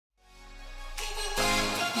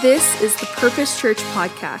This is the Purpose Church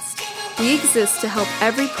podcast. We exist to help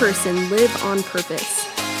every person live on purpose.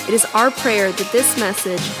 It is our prayer that this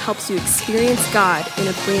message helps you experience God in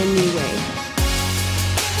a brand new way.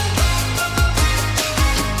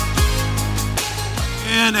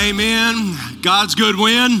 And amen. God's good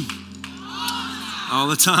when? All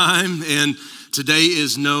the time. And today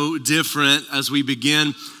is no different as we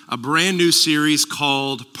begin a brand new series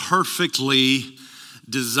called Perfectly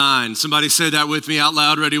Designed. Somebody say that with me out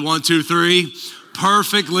loud. Ready? 1, 2, 3.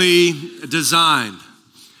 Perfectly designed.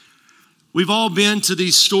 We've all been to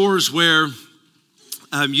these stores where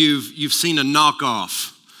you've seen a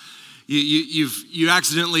knockoff. You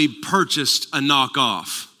accidentally purchased a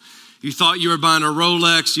knockoff. You thought you were buying a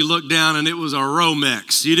Rolex. You looked down and it was a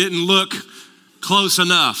Romex. You didn't look close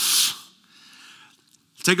enough.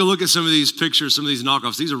 Take a look at some of these pictures, some of these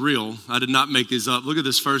knockoffs. These are real. I did not make these up. Look at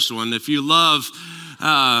this first one. If you love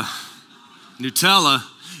Nutella,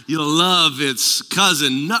 you'll love its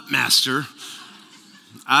cousin, Nutmaster.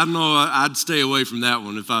 I don't know, I'd stay away from that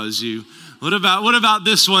one if I was you. What about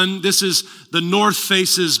this one? This is the North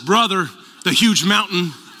Face's brother, the huge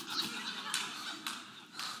mountain.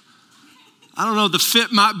 I don't know, the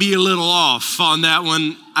fit might be a little off on that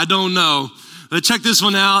one. I don't know. But check this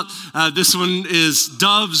one out. This one is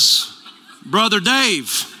Dove's brother,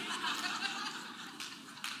 Dave.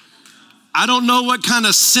 I don't know what kind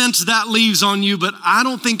of scent that leaves on you, but I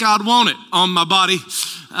don't think I'd want it on my body.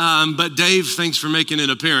 But Dave, thanks for making an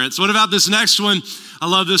appearance. What about this next one? I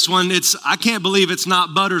love this one. I can't believe it's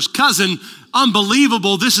not Butter's cousin.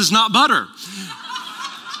 Unbelievable, this is not Butter.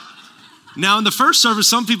 Now, in the first service,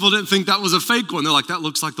 some people didn't think that was a fake one. They're like, that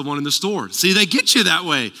looks like the one in the store. See, they get you that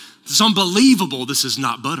way. It's unbelievable. This is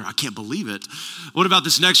not Butter. I can't believe it. What about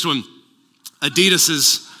this next one?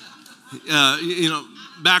 Adidas's,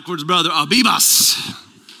 backwards brother, Abibas.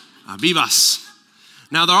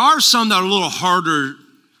 Now, there are some that are a little harder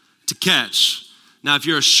to catch. Now, if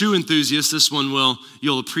you're a shoe enthusiast,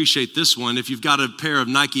 you'll appreciate this one. If you've got a pair of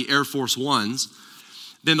Nike Air Force Ones,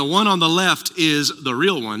 then the one on the left is the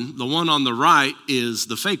real one. The one on the right is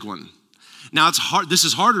the fake one. Now, it's hard. This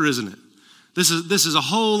is harder, isn't it? This is a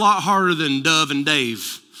whole lot harder than Dove and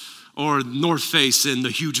Dave or North Face and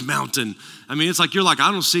the huge mountain. I mean, it's like you're like,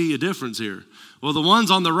 I don't see a difference here. Well, the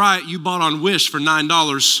ones on the right you bought on Wish for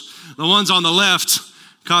 $9. The ones on the left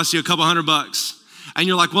cost you a couple $100. And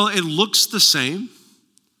you're like, well, it looks the same.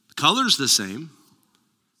 The color's the same.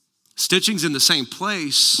 Stitching's in the same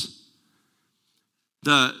place.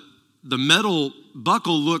 The metal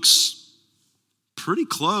buckle looks pretty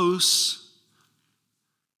close.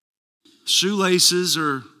 Shoelaces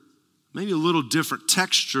are maybe a little different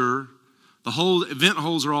texture. The whole vent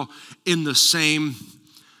holes are all in the same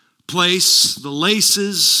place. The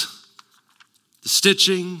laces, the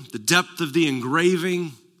stitching, the depth of the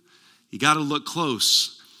engraving, you got to look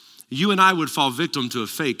close. You and I would fall victim to a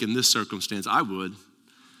fake in this circumstance. I would.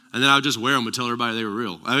 And then I would just wear them and tell everybody they were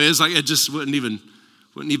real. I mean, it's like it just wouldn't even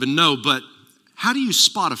know. But how do you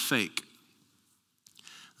spot a fake?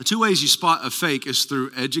 The two ways you spot a fake is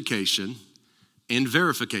through education and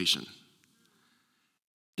verification.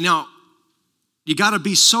 Now, you got to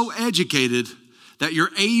be so educated that you're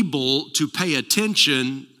able to pay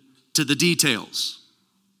attention to the details.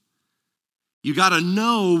 You got to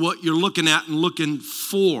know what you're looking at and looking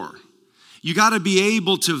for. You got to be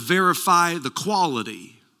able to verify the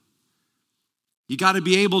quality. You got to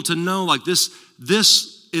be able to know, like, this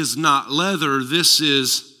is not leather, this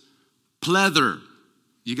is pleather.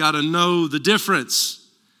 You got to know the difference.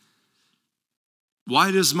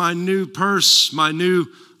 Why does my new purse, my new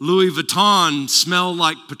Louis Vuitton smell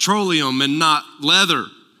like petroleum and not leather?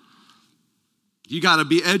 You got to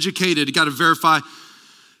be educated. You got to verify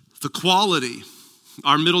the quality.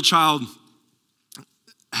 Our middle child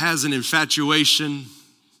has an infatuation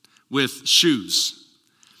with shoes,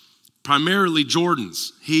 primarily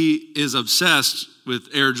Jordans. He is obsessed with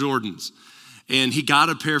Air Jordans. And he got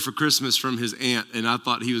a pair for Christmas from his aunt, and I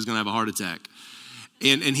thought he was going to have a heart attack.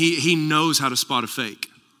 And he knows how to spot a fake.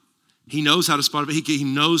 He knows how to spot a fake. He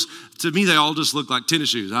knows, to me, they all just look like tennis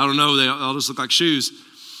shoes. I don't know, they all just look like shoes.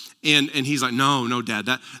 And he's like, no, Dad,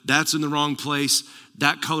 that's in the wrong place.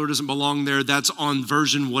 That color doesn't belong there. That's on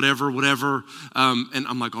version whatever. And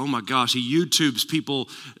I'm like, oh my gosh, he YouTubes people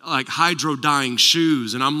like hydro dyeing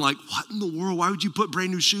shoes. And I'm like, what in the world? Why would you put brand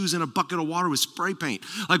new shoes in a bucket of water with spray paint?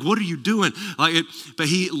 Like, what are you doing? But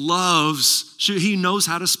he loves shoes. He knows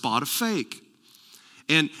how to spot a fake.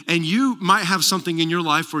 And you might have something in your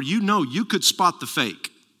life where you could spot the fake.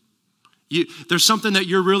 There's something that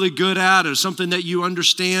you're really good at, or something that you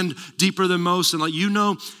understand deeper than most, and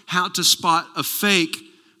how to spot a fake.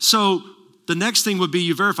 So The next thing would be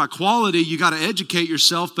you verify quality. You got to educate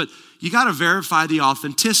yourself, but you got to verify the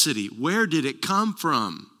authenticity. Where did it come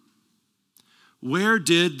from? Where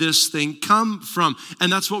did this thing come from?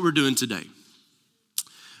 And that's what we're doing today.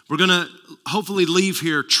 We're going to hopefully leave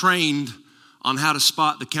here trained on how to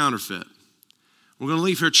spot the counterfeit. We're going to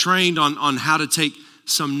leave here trained on how to take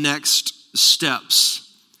some next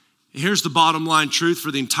steps. Here's the bottom line truth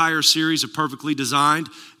for the entire series of Perfectly Designed.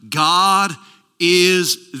 God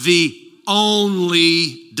is the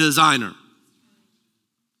only designer.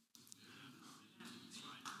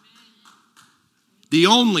 The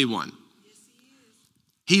only one.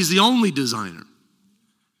 He's the only designer.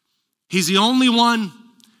 He's the only one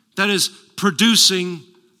that is producing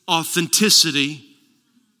authenticity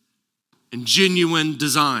and genuine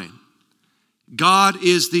design. God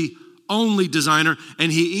is the only designer,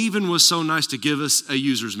 and he even was so nice to give us a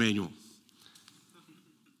user's manual.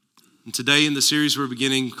 And today in the series we're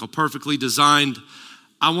beginning called Perfectly Designed,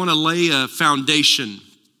 I want to lay a foundation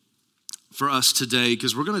for us today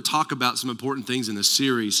because we're going to talk about some important things in this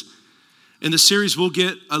series. In the series, we'll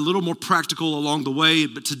get a little more practical along the way,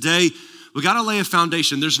 but today we got to lay a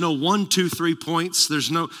foundation. There's no 1, 2, 3 points.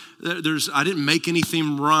 I didn't make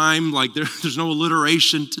anything rhyme. Like there's no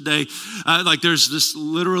alliteration today. There's just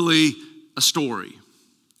literally a story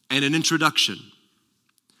and an introduction.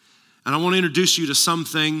 And I want to introduce you to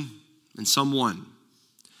something and someone.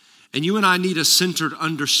 And you and I need a centered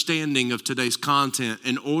understanding of today's content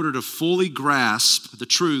in order to fully grasp the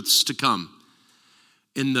truths to come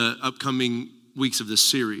in the upcoming weeks of this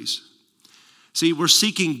series. See, we're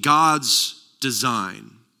seeking God's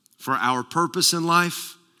design for our purpose in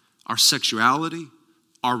life, our sexuality,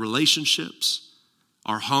 our relationships,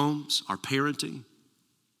 our homes, our parenting.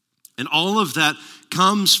 And all of that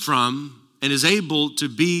comes from and is able to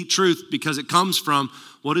be truth because it comes from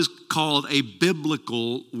what is called a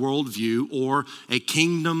biblical worldview or a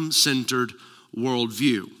kingdom-centered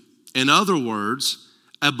worldview. In other words,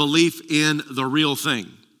 a belief in the real thing,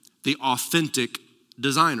 the authentic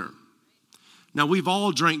designer. Now, we've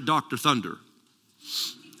all drank Dr. Thunder.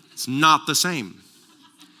 It's not the same.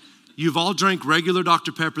 You've all drank regular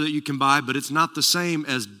Dr. Pepper that you can buy, but it's not the same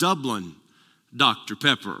as Dublin Dr.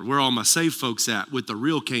 Pepper, where all my safe folks at with the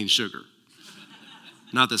real cane sugar.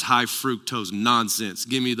 Not this high fructose nonsense.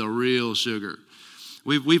 Give me the real sugar.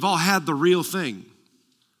 We've all had the real thing.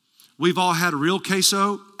 We've all had real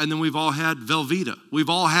queso, and then we've all had Velveeta. We've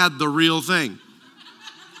all had the real thing.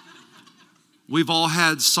 We've all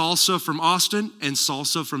had salsa from Austin and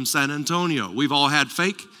salsa from San Antonio. We've all had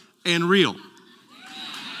fake and real.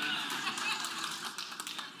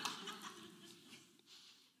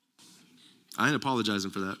 I ain't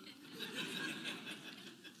apologizing for that.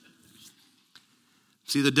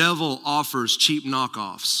 See, the devil offers cheap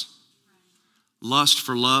knockoffs. Lust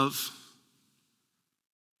for love.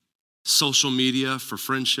 Social media for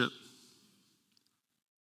friendship.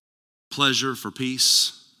 Pleasure for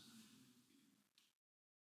peace.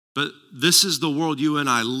 But this is the world you and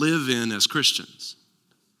I live in as Christians.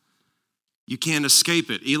 You can't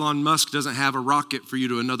escape it. Elon Musk doesn't have a rocket for you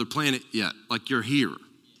to another planet yet. Like you're here.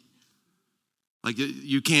 Like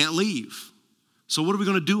you can't leave. So what are we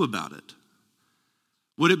going to do about it?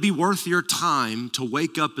 Would it be worth your time to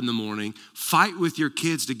wake up in the morning, fight with your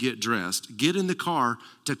kids to get dressed, get in the car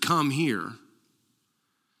to come here,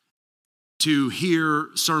 to hear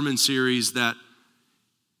sermon series that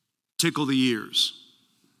tickle the ears?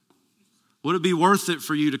 Would it be worth it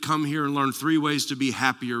for you to come here and learn 3 ways to be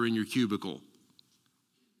happier in your cubicle?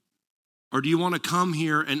 Or do you want to come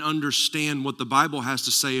here and understand what the Bible has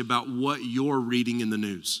to say about what you're reading in the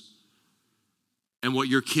news and what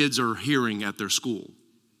your kids are hearing at their school?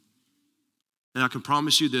 And I can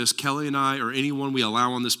promise you this, Kelly and I, or anyone we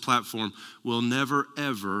allow on this platform, will never,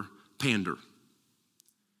 ever pander.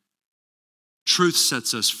 Truth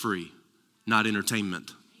sets us free, not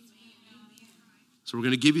entertainment. So we're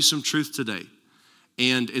going to give you some truth today.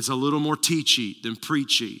 And it's a little more teachy than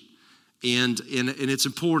preachy. And it's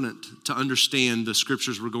important to understand the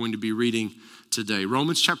scriptures we're going to be reading today.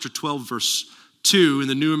 Romans chapter 12, verse 2 in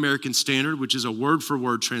the New American Standard, which is a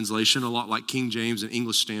word-for-word translation, a lot like King James and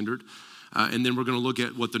English Standard. And then we're going to look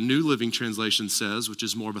at what the New Living Translation says, which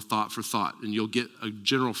is more of a thought for thought. And you'll get a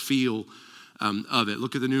general feel of it.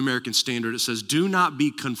 Look at the New American Standard. It says, do not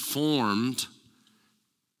be conformed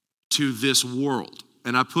to this world.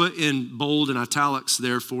 And I put in bold and italics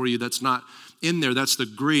there for you. That's not in there. That's the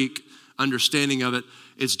Greek understanding of it.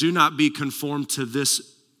 It's do not be conformed to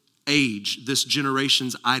this age, this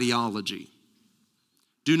generation's ideology.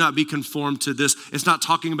 Do not be conformed to this. It's not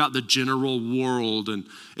talking about the general world, and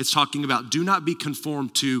it's talking about do not be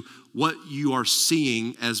conformed to what you are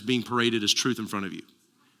seeing as being paraded as truth in front of you.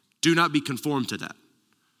 Do not be conformed to that.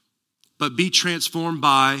 But be transformed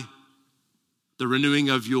by the renewing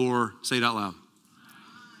of your, say it out loud.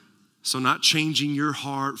 So not changing your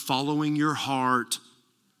heart, following your heart,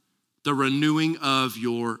 the renewing of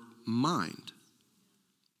your mind.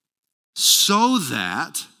 So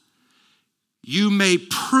that you may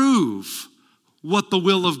prove what the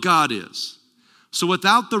will of God is. So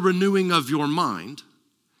without the renewing of your mind,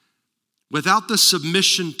 without the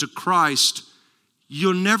submission to Christ,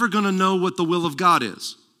 you're never going to know what the will of God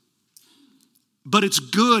is. But it's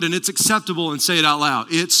good and it's acceptable, and say it out loud.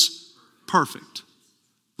 It's perfect.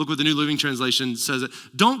 Look what the New Living Translation says.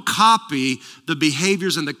 Don't copy the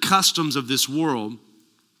behaviors and the customs of this world,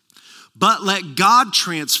 but let God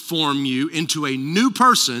transform you into a new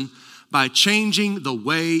person by changing the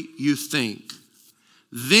way you think.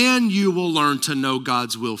 Then you will learn to know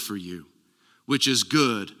God's will for you, which is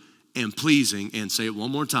good and pleasing, and say it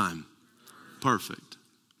one more time, perfect.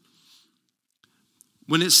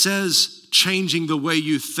 When it says changing the way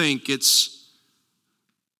you think, it's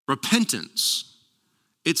repentance.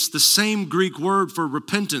 It's the same Greek word for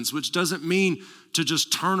repentance, which doesn't mean to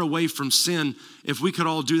just turn away from sin. If we could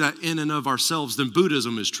all do that in and of ourselves, then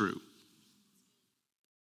Buddhism is true.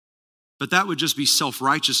 But that would just be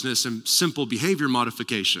self-righteousness and simple behavior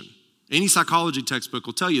modification. Any psychology textbook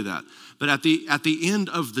will tell you that. But at the end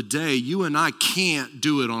of the day, you and I can't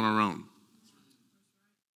do it on our own.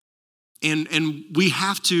 And we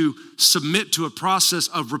have to submit to a process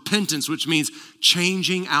of repentance, which means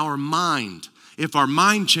changing our mind. If our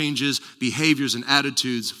mind changes, behaviors and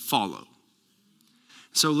attitudes follow.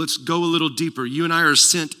 So let's go a little deeper. You and I are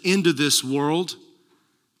sent into this world,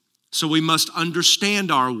 so we must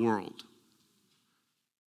understand our world.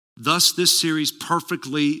 Thus, this series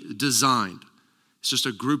perfectly designed. It's just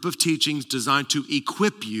a group of teachings designed to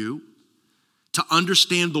equip you to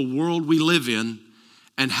understand the world we live in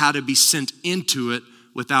and how to be sent into it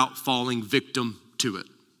without falling victim to it.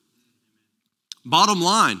 Bottom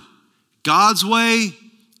line, God's way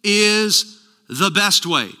is the best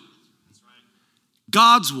way.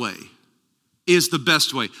 God's way is the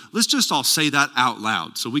best way. Let's just all say that out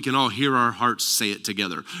loud so we can all hear our hearts say it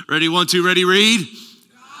together. Ready, 1, 2, ready, read.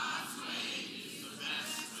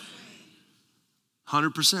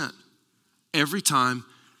 100%. Every time,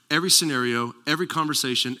 every scenario, every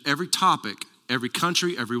conversation, every topic, every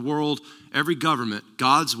country, every world, every government,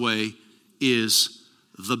 God's way is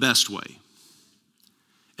the best way.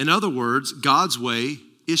 In other words, God's way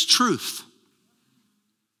is truth.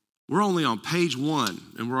 We're only on page 1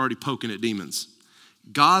 and we're already poking at demons.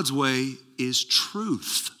 God's way is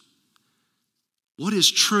truth. What is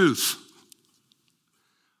truth?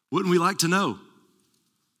 Wouldn't we like to know?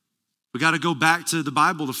 We got to go back to the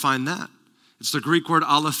Bible to find that. It's the Greek word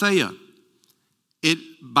aletheia. It,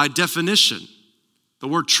 by definition, the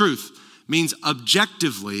word truth means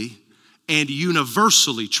objectively and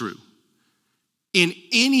universally true in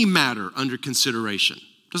any matter under consideration.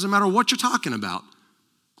 Doesn't matter what you're talking about.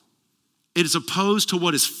 It is opposed to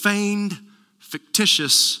what is feigned,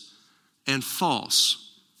 fictitious, and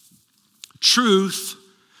false. Truth,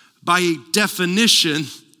 by definition,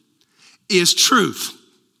 is truth.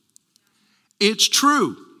 It's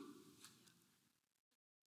true.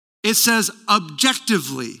 It says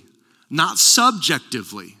objectively, not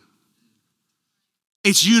subjectively.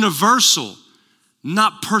 It's universal,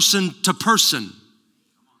 not person to person.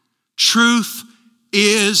 Truth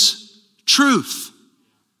is truth.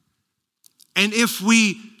 And if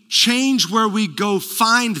we change where we go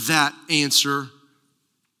find that answer,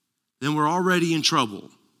 then we're already in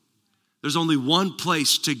trouble. There's only one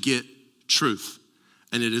place to get truth,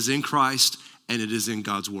 and it is in Christ, and it is in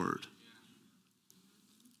God's word.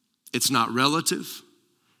 It's not relative.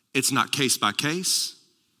 It's not case by case.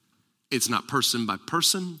 It's not person by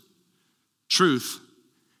person. Truth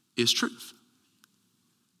is truth.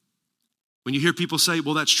 When you hear people say,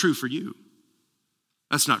 well, that's true for you,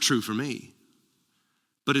 that's not true for me.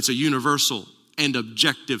 But it's a universal and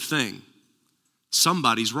objective thing.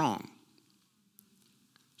 Somebody's wrong.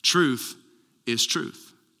 Truth is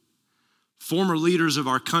truth. Former leaders of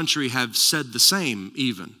our country have said the same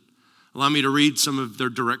even. Allow me to read some of their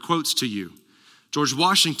direct quotes to you. George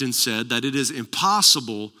Washington said that it is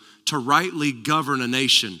impossible to rightly govern a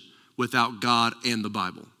nation without God and the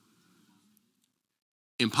Bible.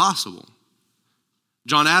 Impossible.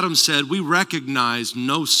 John Adams said, we recognize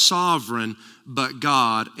no sovereign but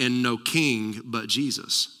God and no king but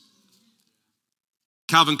Jesus.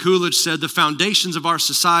 Calvin Coolidge said, the foundations of our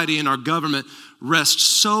society and our government rest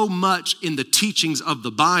so much in the teachings of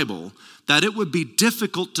the Bible that it would be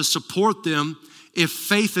difficult to support them if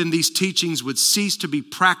faith in these teachings would cease to be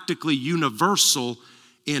practically universal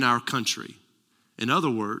in our country. In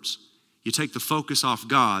other words, you take the focus off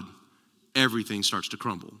God, everything starts to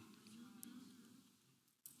crumble.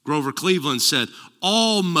 Grover Cleveland said,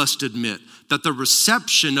 all must admit that the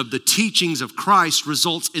reception of the teachings of Christ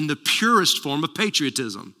results in the purest form of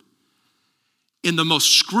patriotism, in the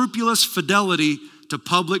most scrupulous fidelity to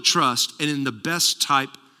public trust, and in the best type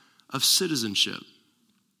of citizenship.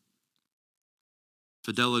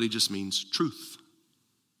 Fidelity just means truth.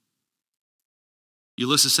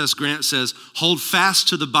 Ulysses S. Grant says, hold fast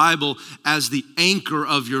to the Bible as the anchor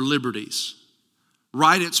of your liberties.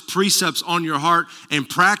 Write its precepts on your heart and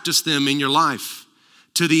practice them in your life.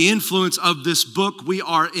 To the influence of this book, we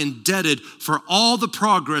are indebted for all the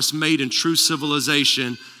progress made in true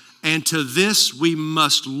civilization, and to this we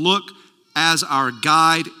must look as our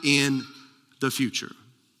guide in the future.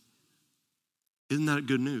 Isn't that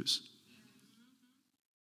good news?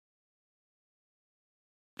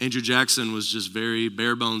 Andrew Jackson was just very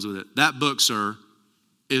bare bones with it. That book, sir,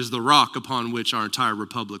 is the rock upon which our entire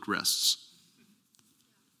republic rests.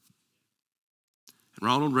 And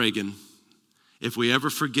Ronald Reagan, if we ever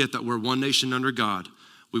forget that we're one nation under God,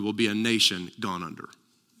 we will be a nation gone under.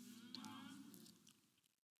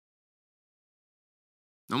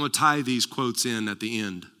 I'm going to tie these quotes in at the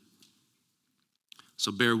end,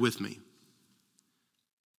 so bear with me.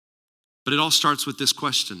 But it all starts with this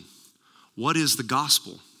question: what is the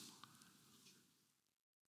gospel?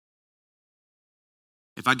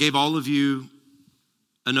 If I gave all of you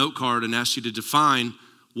a note card and asked you to define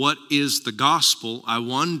what is the gospel, I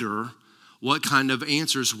wonder what kind of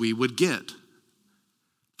answers we would get.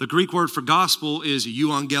 The Greek word for gospel is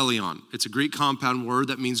euangelion. It's a Greek compound word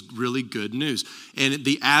that means really good news. And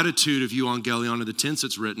the attitude of euangelion, in the tense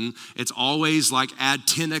it's written, it's always like add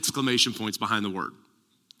 10 exclamation points behind the word.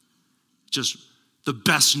 Just the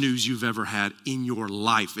best news you've ever had in your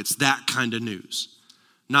life. It's that kind of news.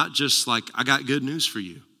 Not just like, I got good news for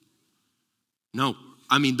you. No,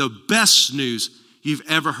 I mean the best news you've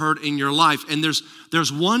ever heard in your life. And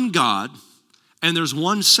there's one God and there's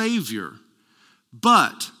one Savior.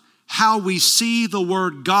 But how we see the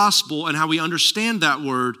word gospel and how we understand that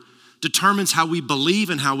word determines how we believe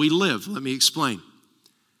and how we live. Let me explain.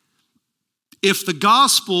 If the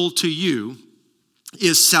gospel to you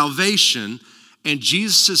is salvation and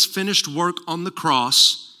Jesus' finished work on the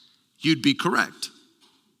cross, you'd be correct.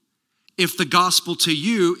 If the gospel to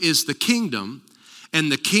you is the kingdom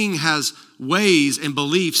and the king has ways and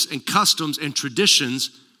beliefs and customs and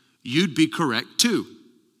traditions, you'd be correct too.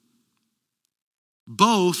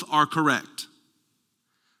 Both are correct.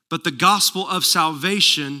 But the gospel of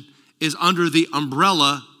salvation is under the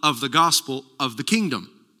umbrella of the gospel of the kingdom.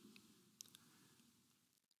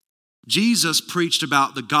 Jesus preached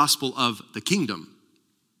about the gospel of the kingdom.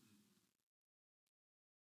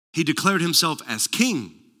 He declared himself as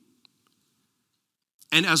king.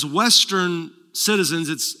 And as Western citizens,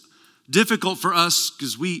 it's difficult for us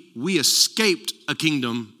because we escaped a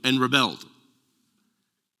kingdom and rebelled.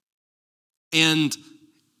 And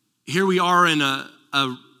here we are in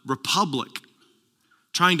a republic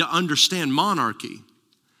trying to understand monarchy.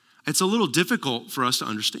 It's a little difficult for us to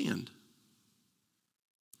understand.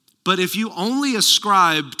 But if you only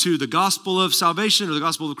ascribe to the gospel of salvation or the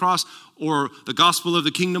gospel of the cross or the gospel of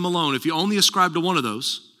the kingdom alone, if you only ascribe to one of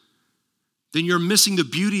those, then you're missing the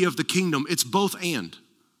beauty of the kingdom. It's both and.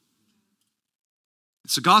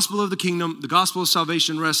 It's the gospel of the kingdom, the gospel of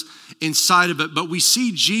salvation rests inside of it, but we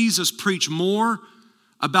see Jesus preach more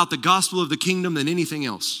about the gospel of the kingdom than anything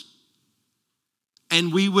else.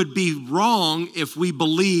 And we would be wrong if we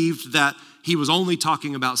believed that he was only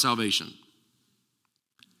talking about salvation.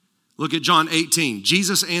 Look at John 18.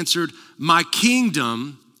 Jesus answered, "My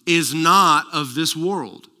kingdom is not of this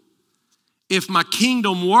world. If my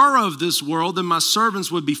kingdom were of this world, then my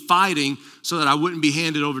servants would be fighting so that I wouldn't be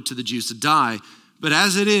handed over to the Jews to die. But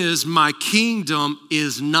as it is, my kingdom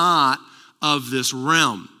is not of this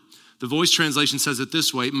realm." The Voice translation says it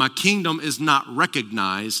this way: my kingdom is not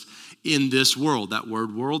recognized in this world. That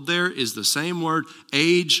word world there is the same word,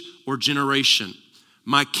 age or generation.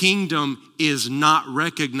 My kingdom is not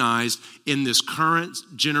recognized in this current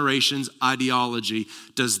generation's ideology.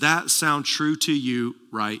 Does that sound true to you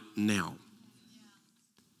right now?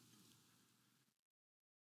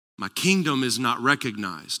 My kingdom is not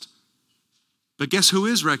recognized. But guess who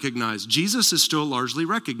is recognized? Jesus is still largely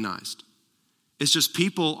recognized. It's just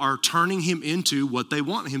people are turning him into what they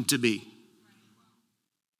want him to be.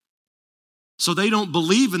 So they don't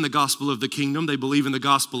believe in the gospel of the kingdom. They believe in the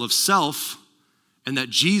gospel of self, and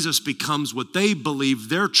that Jesus becomes what they believe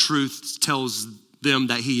their truth tells them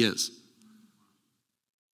that he is.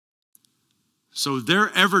 So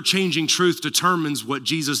their ever-changing truth determines what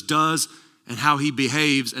Jesus does and how he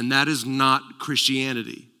behaves, and that is not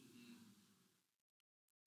Christianity.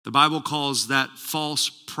 The Bible calls that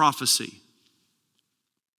false prophecy.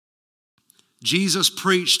 Jesus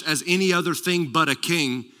preached as any other thing but a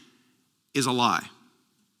king is a lie.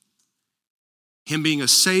 Him being a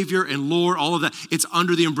Savior and Lord, all of that, it's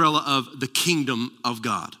under the umbrella of the kingdom of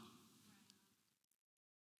God.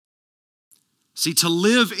 See, to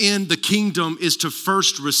live in the kingdom is to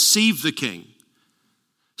first receive the king,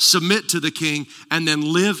 submit to the king, and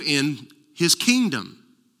then live in his kingdom.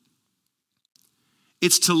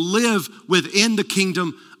 It's to live within the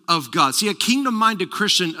kingdom of God. See, a kingdom-minded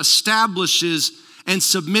Christian establishes and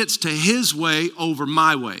submits to his way over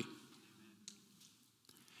my way.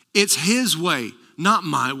 It's his way, not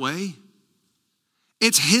my way.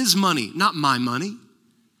 It's his money, not my money.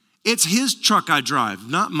 It's his truck I drive,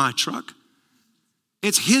 not my truck.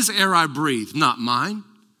 It's his air I breathe, not mine.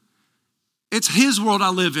 It's his world I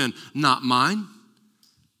live in, not mine.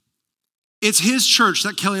 It's his church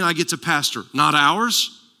that Kelly and I get to pastor, not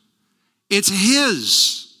ours. It's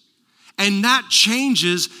his. And that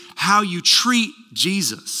changes how you treat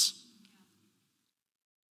Jesus.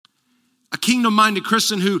 A kingdom-minded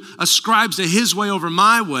Christian who ascribes to his way over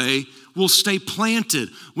my way will stay planted.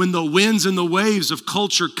 When the winds and the waves of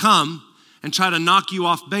culture come and try to knock you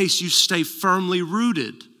off base, you stay firmly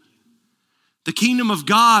rooted. The kingdom of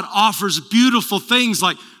God offers beautiful things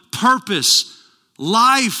like purpose,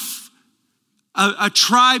 life, a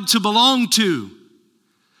tribe to belong to,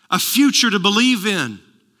 a future to believe in,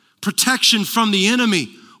 protection from the enemy.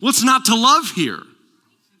 What's not to love here?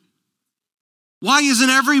 Why isn't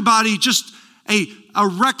everybody just a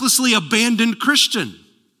recklessly abandoned Christian?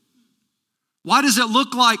 Why does it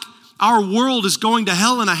look like our world is going to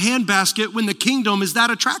hell in a handbasket when the kingdom is that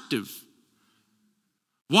attractive?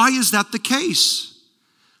 Why is that the case?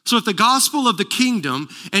 So if the gospel of the kingdom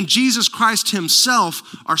and Jesus Christ himself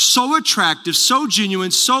are so attractive, so genuine,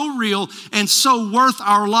 so real, and so worth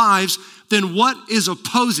our lives, then what is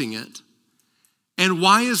opposing it? And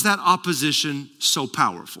why is that opposition so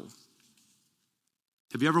powerful?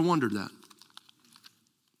 Have you ever wondered that?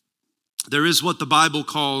 There is what the Bible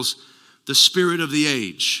calls the spirit of the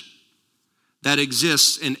age that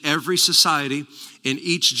exists in every society, in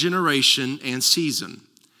each generation and season.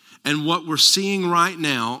 And what we're seeing right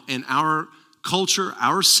now in our culture,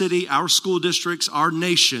 our city, our school districts, our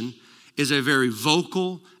nation is a very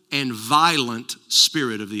vocal and violent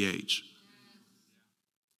spirit of the age.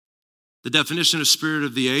 The definition of spirit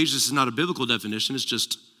of the age, this is not a biblical definition, it's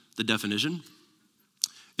just the definition,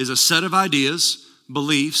 is a set of ideas,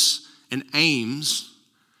 beliefs, and aims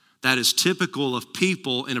that is typical of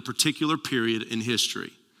people in a particular period in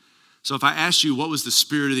history. So if I ask you what was the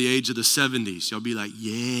spirit of the age of the 70s, y'all be like,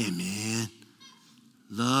 yeah, man.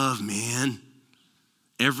 Love, man.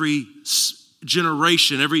 Every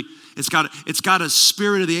generation, it's got a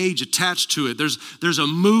spirit of the age attached to it. There's a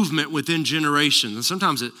movement within generations. And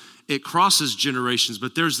sometimes it crosses generations,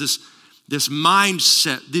 but there's this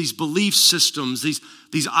mindset, these belief systems,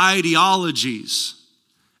 these ideologies,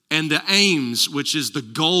 and the aims, which is the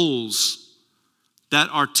goals that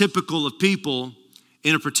are typical of people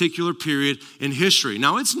in a particular period in history.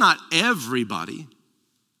 Now, it's not everybody,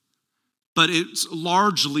 but it's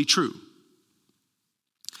largely true.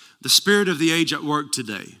 The spirit of the age at work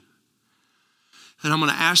today. And I'm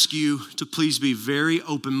going to ask you to please be very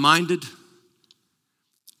open-minded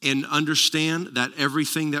and understand that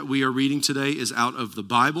everything that we are reading today is out of the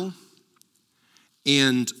Bible.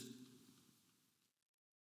 And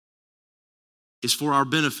is for our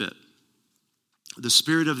benefit. The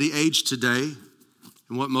spirit of the age today,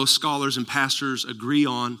 and what most scholars and pastors agree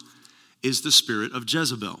on, is the spirit of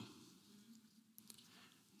Jezebel.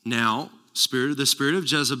 Now, the spirit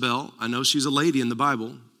of Jezebel, I know she's a lady in the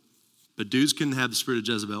Bible, but dudes can have the spirit of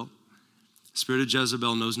Jezebel. The spirit of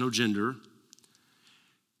Jezebel knows no gender.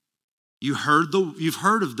 You've heard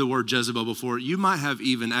of the word Jezebel before. You might have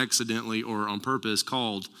even accidentally or on purpose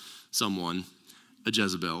called someone a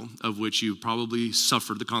Jezebel, of which you probably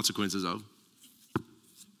suffered the consequences of.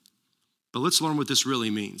 But let's learn what this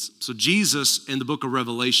really means. So Jesus in the book of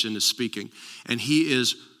Revelation is speaking, and he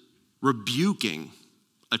is rebuking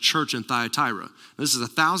a church in Thyatira. This is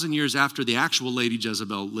 1,000 years after the actual lady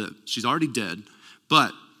Jezebel lived. She's already dead,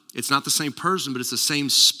 but it's not the same person, but it's the same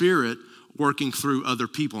spirit working through other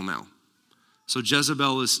people now. So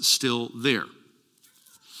Jezebel is still there.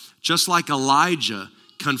 Just like Elijah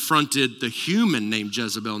confronted the human named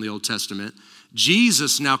Jezebel in the Old Testament,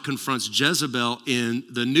 Jesus now confronts Jezebel in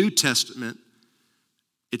the New Testament.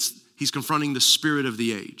 He's confronting the spirit of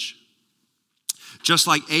the age. Just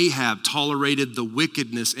like Ahab tolerated the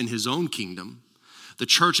wickedness in his own kingdom, the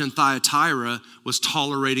church in Thyatira was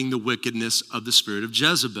tolerating the wickedness of the spirit of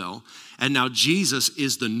Jezebel. And now Jesus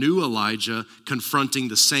is the new Elijah confronting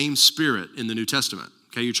the same spirit in the New Testament.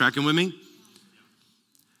 Okay, you tracking with me?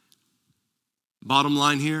 Bottom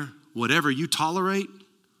line here, whatever you tolerate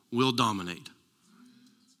will dominate.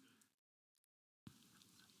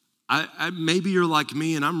 Maybe you're like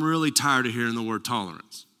me and I'm really tired of hearing the word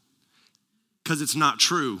tolerance because it's not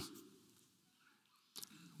true.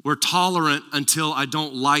 We're tolerant until I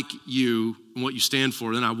don't like you and what you stand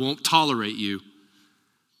for, then I won't tolerate you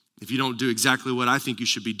if you don't do exactly what I think you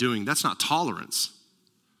should be doing. That's not tolerance.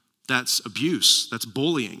 That's abuse. That's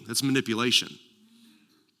bullying. That's manipulation.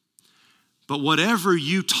 But whatever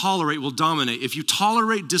you tolerate will dominate. If you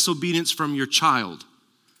tolerate disobedience from your child,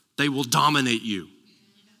 they will dominate you.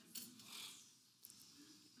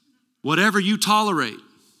 Whatever you tolerate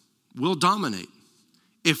will dominate.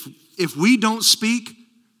 If we don't speak,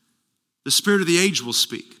 the spirit of the age will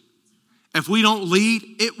speak. If we don't lead,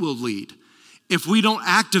 it will lead. If we don't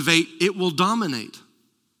activate, it will dominate.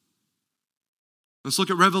 Let's look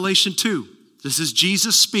at Revelation 2. This is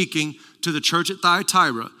Jesus speaking to the church at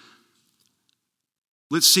Thyatira.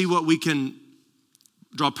 Let's see what we can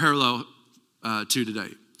draw parallel to today.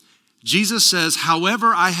 Jesus says,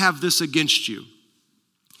 however, I have this against you.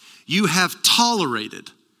 You have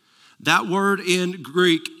tolerated. That word in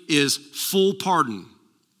Greek is full pardon.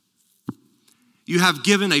 You have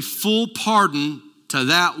given a full pardon to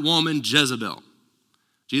that woman, Jezebel.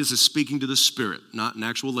 Jesus is speaking to the spirit, not an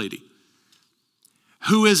actual lady,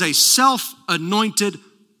 who is a self-anointed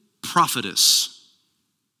prophetess.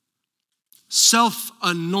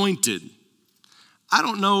 Self-anointed. I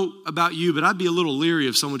don't know about you, but I'd be a little leery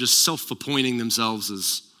of someone just self-appointing themselves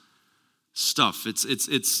as stuff.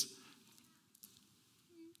 It's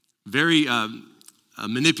very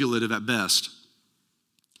manipulative at best.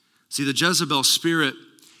 See, the Jezebel spirit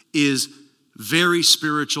is very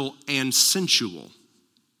spiritual and sensual.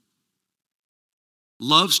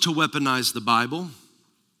 Loves to weaponize the Bible.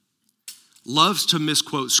 Loves to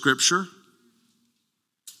misquote scripture.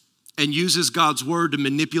 And uses God's word to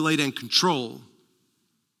manipulate and control.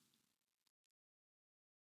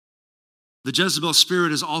 The Jezebel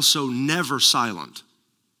spirit is also never silent.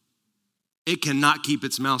 It cannot keep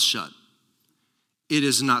its mouth shut. It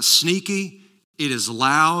is not sneaky. It is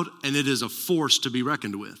loud, and it is a force to be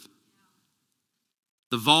reckoned with.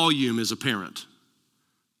 The volume is apparent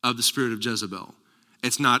of the spirit of Jezebel.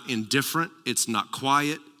 It's not indifferent. It's not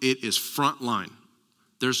quiet. It is front line.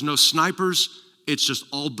 There's no snipers. It's just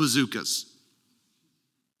all bazookas.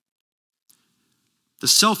 The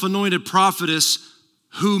self-anointed prophetess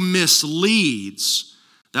who misleads.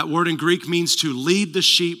 That word in Greek means to lead the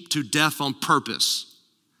sheep to death on purpose.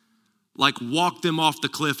 Like walk them off the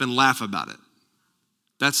cliff and laugh about it.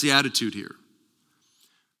 That's the attitude here.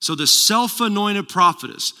 So the self-anointed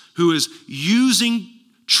prophetess who is using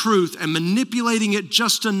truth and manipulating it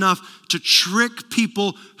just enough to trick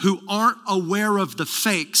people who aren't aware of the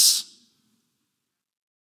fakes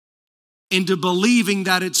into believing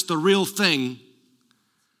that it's the real thing,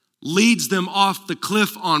 leads them off the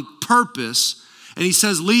cliff on purpose. And he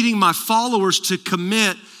says, leading my followers to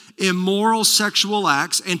commit immoral sexual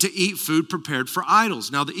acts and to eat food prepared for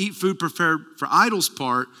idols. Now, the eat food prepared for idols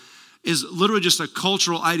part is literally just a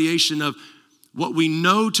cultural ideation of what we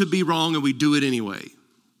know to be wrong and we do it anyway.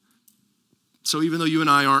 So even though you and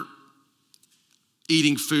I aren't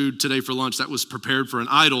eating food today for lunch that was prepared for an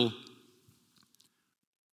idol,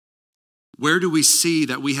 where do we see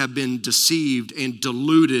that we have been deceived and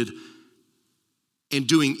deluded and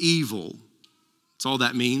doing evil? That's all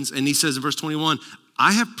that means. And he says in verse 21,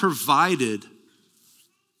 I have provided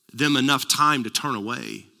them enough time to turn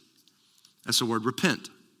away. That's the word repent.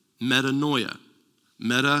 Metanoia.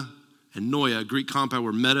 Meta and noia, a Greek compound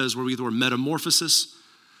where meta is where we get the word metamorphosis.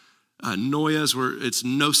 Noia is where it's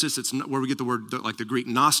gnosis. It's where we get the word, like the Greek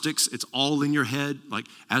Gnostics. It's all in your head. Like,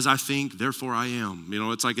 as I think, therefore I am. You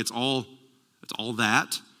know, it's like it's all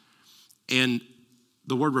that. And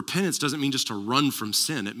the word repentance doesn't mean just to run from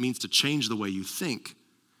sin. It means to change the way you think.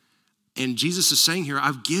 And Jesus is saying here,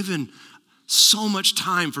 I've given so much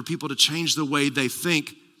time for people to change the way they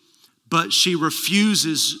think, but she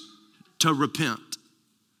refuses to repent.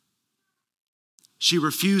 She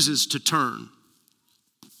refuses to turn.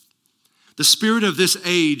 The spirit of this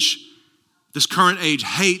age, this current age,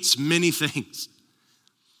 hates many things.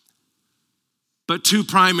 But two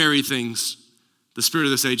primary things the spirit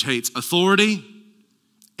of this age hates authority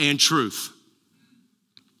and truth.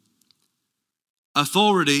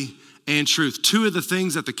 Authority and truth. Two of the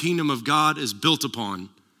things that the kingdom of God is built upon,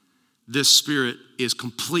 this spirit is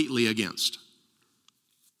completely against.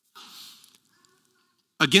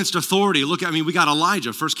 Against authority. We got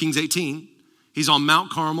Elijah, 1 Kings 18. He's on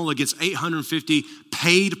Mount Carmel against 850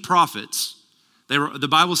 paid prophets. The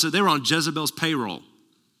Bible said they were on Jezebel's payroll.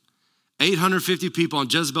 850 people on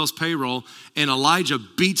Jezebel's payroll, and Elijah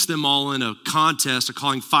beats them all in a contest of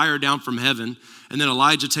calling fire down from heaven. And then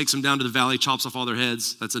Elijah takes them down to the valley, chops off all their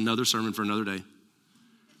heads. That's another sermon for another day.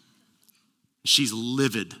 She's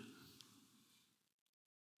livid.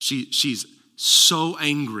 She's so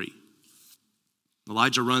angry.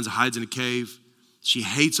 Elijah runs and hides in a cave. She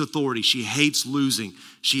hates authority. She hates losing.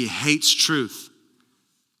 She hates truth.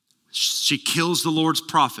 She kills the Lord's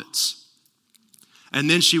prophets. And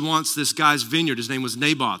then she wants this guy's vineyard. His name was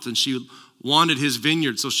Naboth, and she wanted his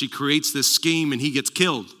vineyard. So she creates this scheme, and he gets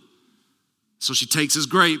killed. So she takes his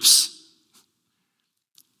grapes.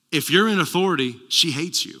 If you're in authority, she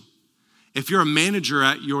hates you. If you're a manager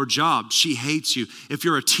at your job, she hates you. If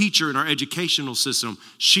you're a teacher in our educational system,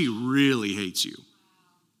 she really hates you.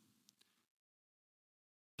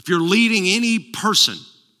 If you're leading any person,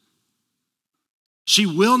 she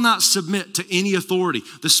will not submit to any authority.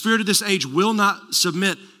 The spirit of this age will not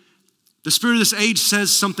submit. The spirit of this age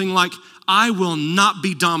says something like, I will not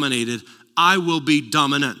be dominated. I will be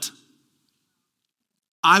dominant.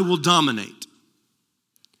 I will dominate.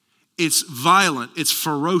 It's violent. It's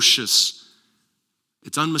ferocious.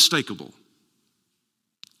 It's unmistakable.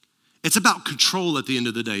 It's about control at the end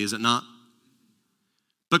of the day, is it not?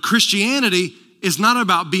 But Christianity is not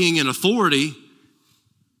about being in authority.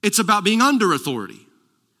 It's about being under authority.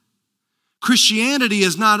 Christianity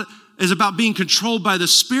is about being controlled by the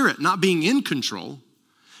Spirit, not being in control.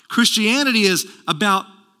 Christianity is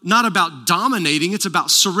not about dominating, it's about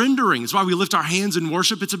surrendering. It's why we lift our hands in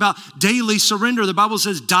worship. It's about daily surrender. The Bible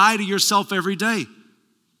says, die to yourself every day.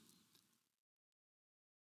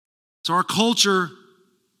 So our culture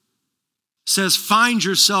says, find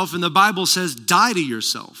yourself, and the Bible says, die to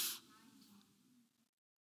yourself.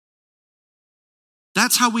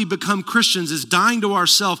 That's how we become Christians, is dying to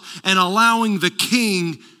ourselves and allowing the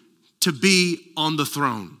King to be on the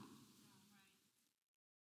throne.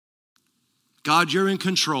 God, you're in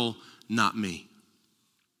control, not me.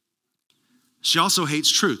 She also hates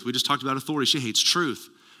truth. We just talked about authority. She hates truth.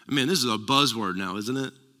 I mean, this is a buzzword now, isn't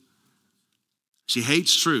it? She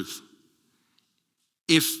hates truth.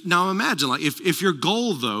 Now imagine, if your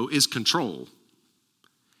goal, though, is control,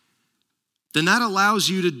 then that allows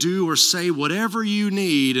you to do or say whatever you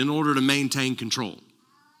need in order to maintain control.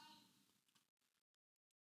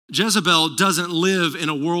 Jezebel doesn't live in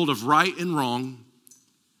a world of right and wrong,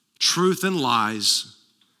 truth and lies.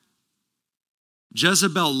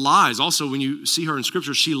 Jezebel lies. Also, when you see her in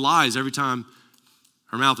Scripture, she lies every time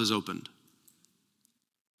her mouth is opened.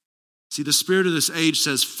 See, the spirit of this age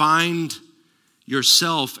says, find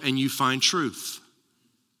yourself and you find truth.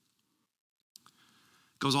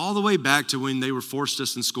 Goes all the way back to when they forced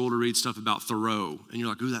us in school to read stuff about Thoreau. And you're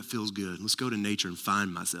like, ooh, that feels good. Let's go to nature and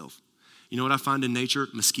find myself. You know what I find in nature?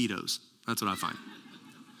 Mosquitoes. That's what I find.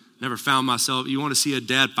 Never found myself. You want to see a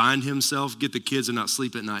dad find himself? Get the kids and not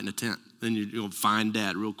sleep at night in a tent. Then you'll find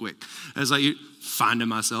dad real quick. It's like, finding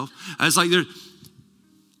myself. It's like,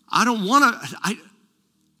 I don't want to,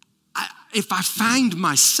 if I find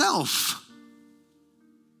myself,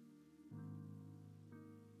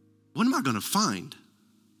 what am I going to find?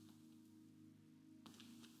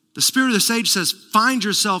 The spirit of this age says, find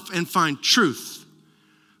yourself and find truth.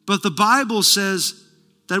 But the Bible says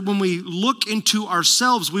that when we look into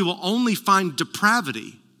ourselves, we will only find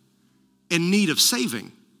depravity in need of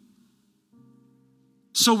saving.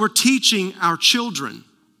 So we're teaching our children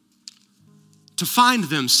to find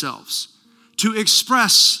themselves, to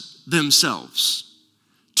express themselves,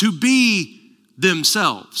 to be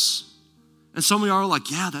themselves. And some of you are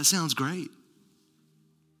like, yeah, that sounds great.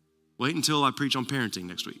 Wait until I preach on parenting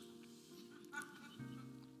next week.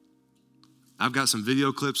 I've got some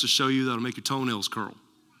video clips to show you that'll make your toenails curl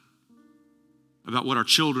about what our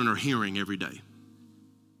children are hearing every day.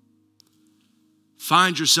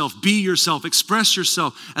 Find yourself, be yourself, express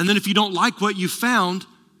yourself. And then if you don't like what you found,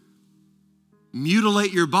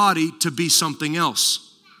 mutilate your body to be something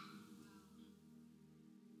else.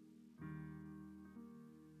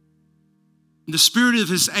 The spirit of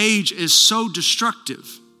this age is so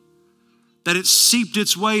destructive that it's seeped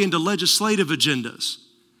its way into legislative agendas.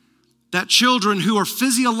 That children who are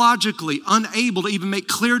physiologically unable to even make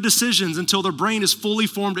clear decisions until their brain is fully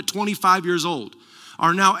formed at 25 years old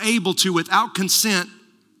are now able to, without consent,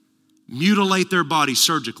 mutilate their body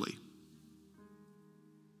surgically.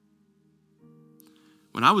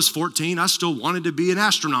 When I was 14, I still wanted to be an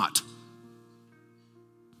astronaut.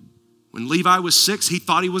 When Levi was 6, he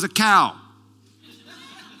thought he was a cow.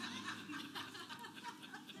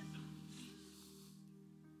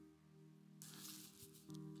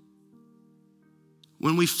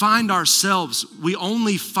 When we find ourselves, we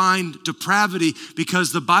only find depravity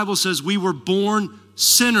because the Bible says we were born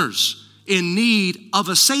sinners in need of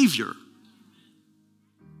a Savior.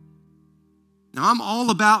 Now, I'm all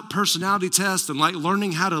about personality tests and like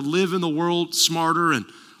learning how to live in the world smarter and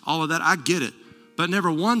all of that. I get it. But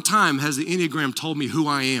never one time has the Enneagram told me who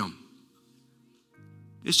I am.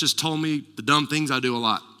 It's just told me the dumb things I do a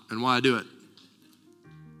lot and why I do it.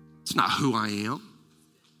 It's not who I am.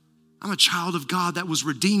 I'm a child of God that was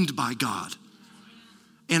redeemed by God.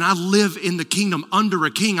 And I live in the kingdom under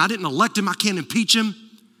a king. I didn't elect him. I can't impeach him.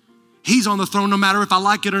 He's on the throne no matter if I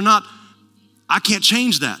like it or not. I can't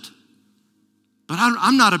change that. But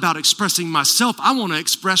I'm not about expressing myself. I want to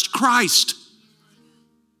express Christ.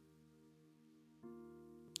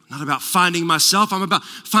 I'm not about finding myself. I'm about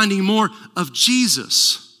finding more of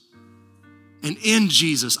Jesus. And in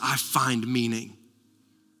Jesus, I find meaning.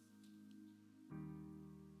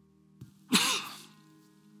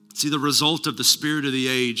 See, the result of the spirit of the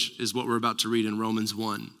age is what we're about to read in Romans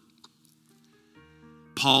 1.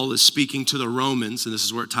 Paul is speaking to the Romans, and this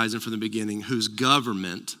is where it ties in from the beginning, whose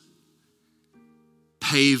government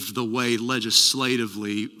paved the way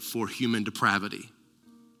legislatively for human depravity.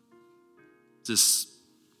 Is this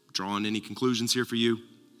drawing any conclusions here for you?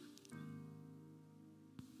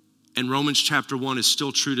 And Romans chapter 1 is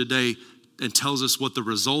still true today and tells us what the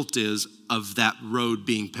result is of that road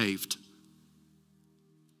being paved.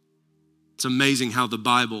 It's amazing how the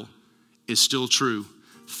Bible is still true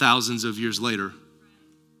thousands of years later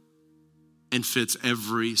and fits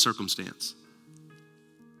every circumstance.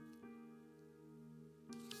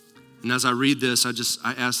 And as I read this,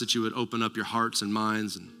 I ask that you would open up your hearts and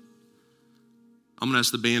minds. And I'm going to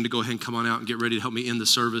ask the band to go ahead and come on out and get ready to help me end the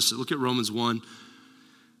service. Look at Romans 1.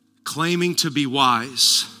 Claiming to be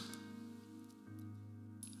wise,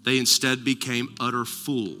 they instead became utter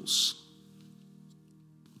fools.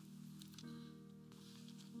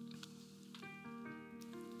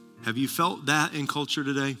 Have you felt that in culture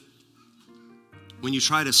today? When you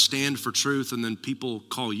try to stand for truth and then people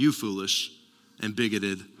call you foolish and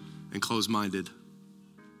bigoted and closed-minded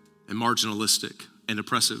and marginalistic and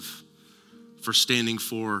oppressive for standing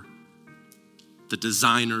for the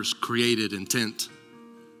designer's created intent.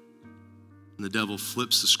 And the devil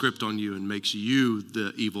flips the script on you and makes you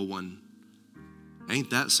the evil one.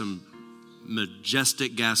 Ain't that some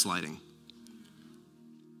majestic gaslighting?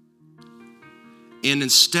 And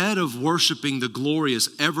instead of worshiping the glorious,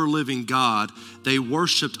 ever-living God, they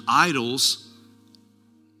worshiped idols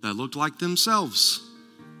that looked like themselves.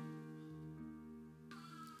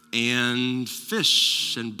 And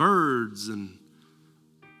fish and birds and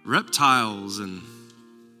reptiles and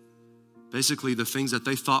basically the things that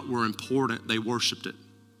they thought were important, they worshiped it.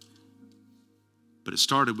 But it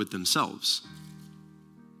started with themselves.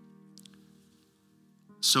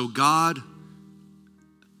 So God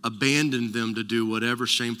abandoned them to do whatever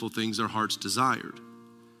shameful things their hearts desired.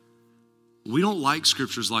 We don't like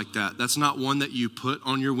scriptures like that. That's not one that you put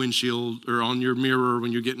on your windshield or on your mirror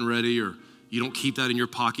when you're getting ready, or you don't keep that in your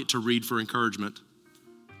pocket to read for encouragement.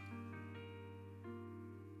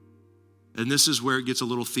 And this is where it gets a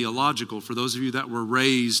little theological. For those of you that were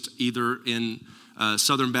raised either in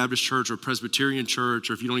Southern Baptist Church or Presbyterian Church,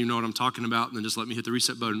 or if you don't even know what I'm talking about, then just let me hit the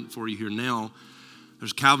reset button for you here now.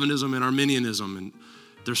 There's Calvinism and Arminianism, and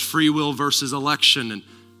there's free will versus election. And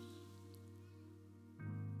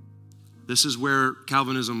this is where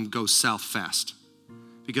Calvinism goes south fast.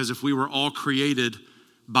 Because if we were all created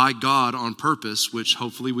by God on purpose, which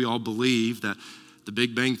hopefully we all believe that the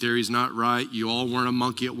Big Bang Theory is not right, you all weren't a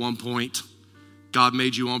monkey at one point, God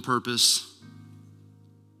made you on purpose.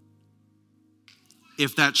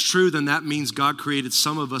 If that's true, then that means God created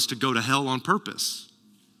some of us to go to hell on purpose.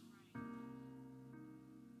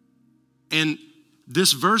 And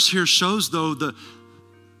this verse here shows, though, the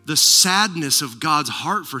sadness of God's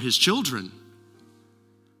heart for his children.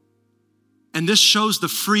 And this shows the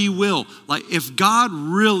free will. Like, if God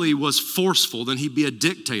really was forceful, then he'd be a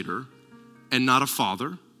dictator and not a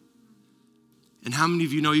father. And how many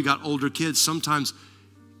of you know you got older kids? Sometimes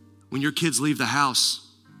when your kids leave the house,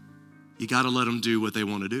 you got to let them do what they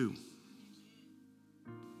want to do.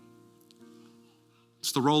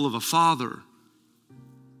 It's the role of a father.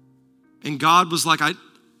 And God was like,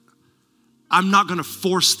 I'm not going to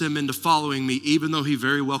force them into following me, even though he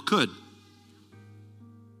very well could.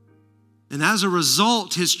 And as a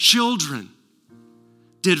result, his children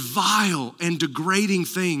did vile and degrading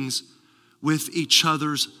things with each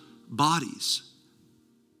other's bodies.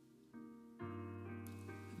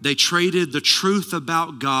 They traded the truth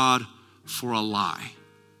about God for a lie.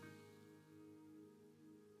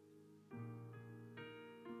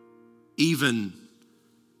 Even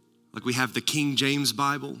like we have the King James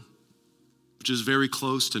Bible, which is very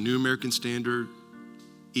close to New American Standard,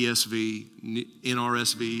 ESV,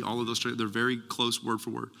 NRSV, all of those, they're very close word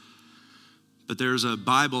for word. But there's a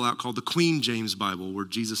Bible out called the Queen James Bible where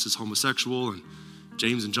Jesus is homosexual and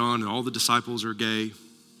James and John and all the disciples are gay.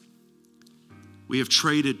 We have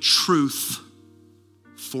traded truth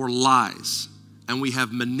for lies, and we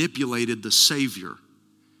have manipulated the Savior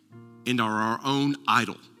into our own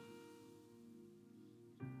idol.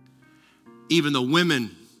 Even the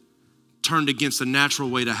women turned against the natural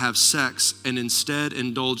way to have sex and instead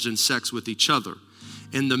indulged in sex with each other.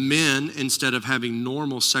 And the men, instead of having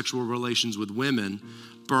normal sexual relations with women,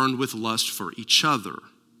 burned with lust for each other.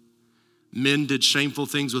 Men did shameful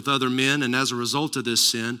things with other men, and as a result of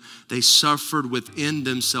this sin, they suffered within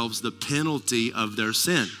themselves the penalty of their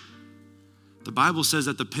sin. The Bible says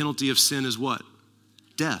that the penalty of sin is what?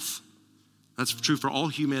 Death. That's true for all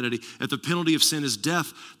humanity. If the penalty of sin is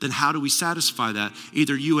death, then how do we satisfy that?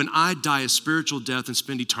 Either you and I die a spiritual death and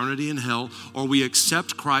spend eternity in hell, or we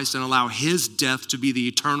accept Christ and allow his death to be the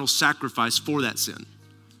eternal sacrifice for that sin.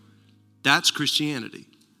 That's Christianity.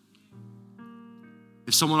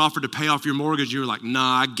 If someone offered to pay off your mortgage, you were like,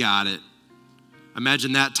 nah, I got it.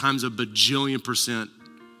 Imagine that times a bajillion percent.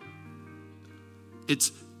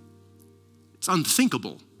 It's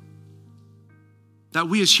unthinkable that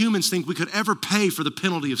we as humans think we could ever pay for the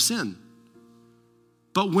penalty of sin.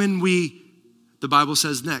 But when the Bible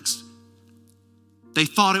says next, they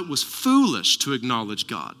thought it was foolish to acknowledge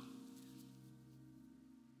God.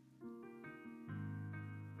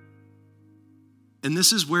 And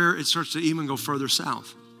this is where it starts to even go further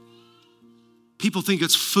south. People think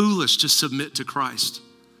it's foolish to submit to Christ.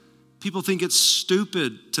 People think it's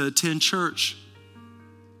stupid to attend church.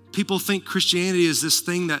 People think Christianity is this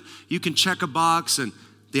thing that you can check a box, and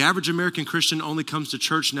the average American Christian only comes to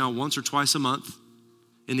church now once or twice a month.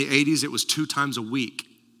 In the 80s, it was 2 times a week.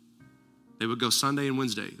 They would go Sunday and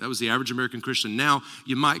Wednesday. That was the average American Christian. Now,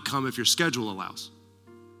 you might come if your schedule allows.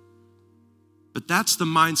 But that's the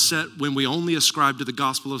mindset when we only ascribe to the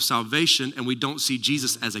gospel of salvation and we don't see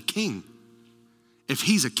Jesus as a king. If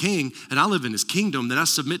he's a king and I live in his kingdom, then I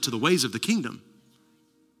submit to the ways of the kingdom.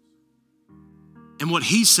 And what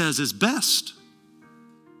he says is best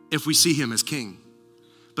if we see him as king.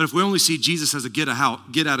 But if we only see Jesus as a get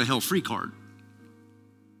out of hell free card,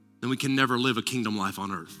 then we can never live a kingdom life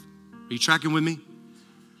on earth. Are you tracking with me?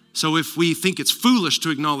 So if we think it's foolish to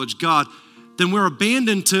acknowledge God, then we're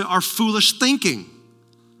abandoned to our foolish thinking.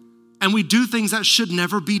 And we do things that should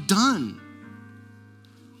never be done.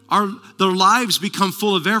 Their lives become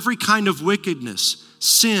full of every kind of wickedness,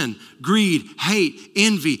 sin, greed, hate,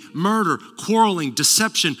 envy, murder, quarreling,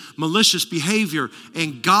 deception, malicious behavior,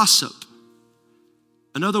 and gossip.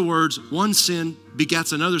 In other words, one sin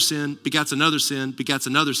begets another sin, begets another sin, begets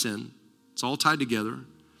another sin. It's all tied together.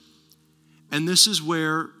 And this is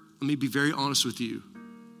where, let me be very honest with you,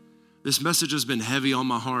 this message has been heavy on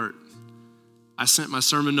my heart. I sent my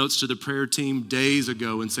sermon notes to the prayer team days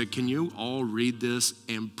ago and said, can you all read this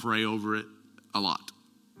and pray over it a lot?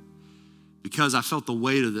 Because I felt the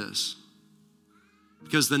weight of this.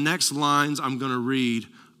 Because the next lines I'm going to read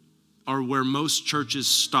are where most churches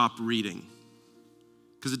stop reading.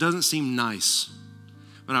 Because it doesn't seem nice.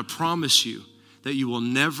 But I promise you that you will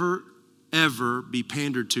never, ever be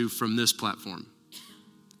pandered to from this platform.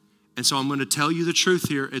 And so I'm going to tell you the truth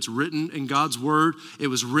here. It's written in God's word. It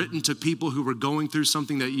was written to people who were going through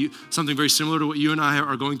something very similar to what you and I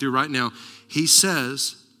are going through right now. He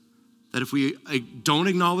says that if we don't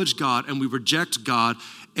acknowledge God and we reject God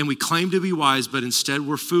and we claim to be wise, but instead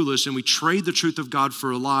we're foolish and we trade the truth of God for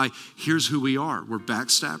a lie, here's who we are. We're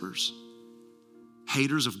backstabbers,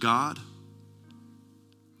 haters of God,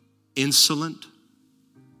 insolent,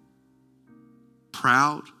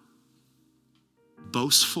 proud,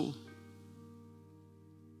 boastful.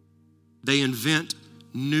 They invent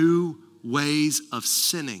new ways of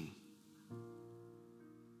sinning.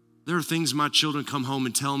 There are things my children come home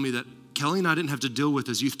and tell me that Kelly and I didn't have to deal with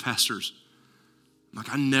as youth pastors. I'm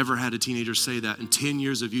like, I never had a teenager say that. In 10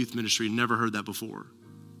 years of youth ministry, never heard that before.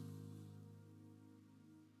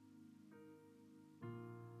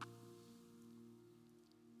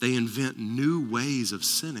 They invent new ways of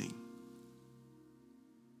sinning.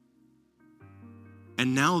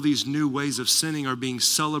 And now these new ways of sinning are being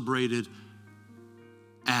celebrated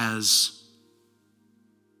as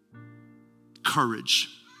courage.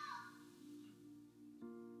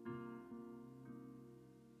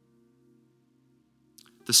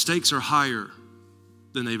 The stakes are higher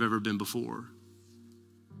than they've ever been before.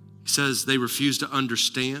 He says they refuse to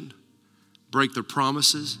understand, break their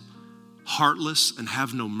promises, heartless, and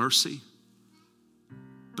have no mercy.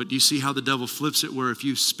 But do you see how the devil flips it, where if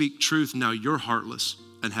you speak truth, now you're heartless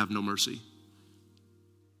and have no mercy?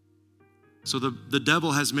 So the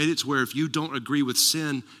devil has made it to where if you don't agree with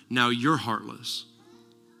sin, now you're heartless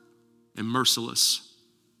and merciless.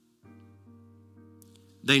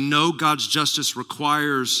 They know God's justice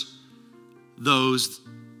requires those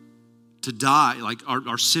to die, like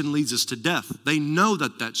our sin leads us to death. They know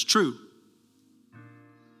that that's true.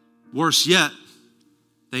 Worse yet,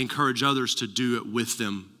 they encourage others to do it with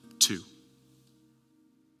them too.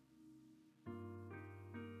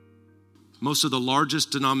 Most of the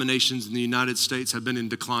largest denominations in the United States have been in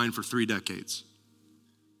decline for 3 decades.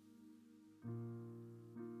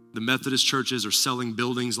 The Methodist churches are selling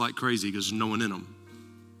buildings like crazy because there's no one in them.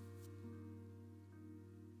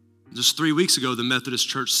 Just 3 weeks ago, the Methodist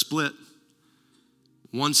church split.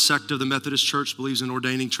 One sect of the Methodist church believes in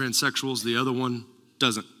ordaining transsexuals, the other one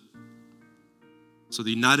doesn't. So the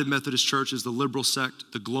United Methodist Church is the liberal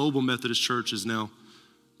sect. The Global Methodist Church is now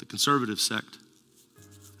the conservative sect.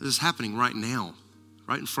 This is happening right now,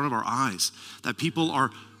 right in front of our eyes. That people are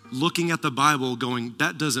looking at the Bible going,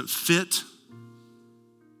 that doesn't fit.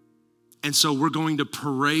 And so we're going to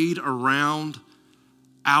parade around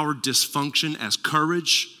our dysfunction as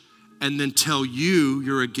courage and then tell you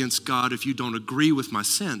you're against God if you don't agree with my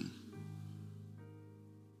sin.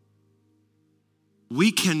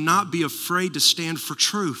 We cannot be afraid to stand for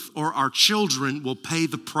truth, or our children will pay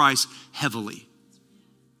the price heavily.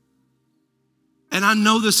 And I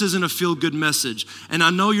know this isn't a feel-good message, and I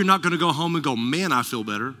know you're not going to go home and go, man, I feel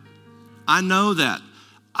better. I know that.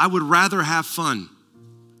 I would rather have fun.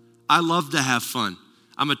 I love to have fun.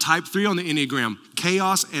 I'm a type 3 on the Enneagram.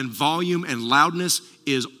 Chaos and volume and loudness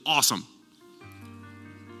is awesome.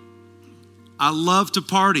 I love to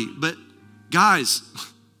party, but guys,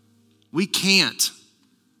 we can't.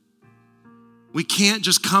 We can't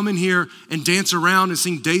just come in here and dance around and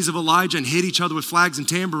sing Days of Elijah and hit each other with flags and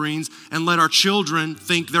tambourines and let our children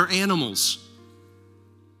think they're animals.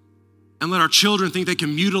 And let our children think they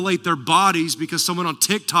can mutilate their bodies because someone on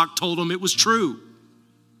TikTok told them it was true.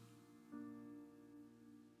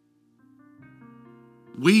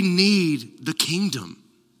 We need the kingdom.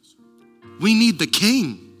 We need the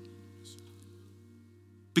king.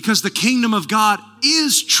 Because the kingdom of God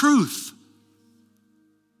is truth.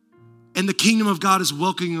 And the kingdom of God is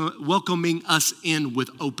welcoming us in with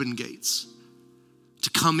open gates to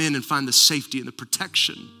come in and find the safety and the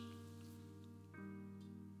protection.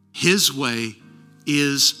 His way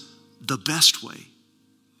is the best way.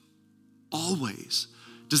 Always.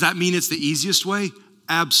 Does that mean it's the easiest way?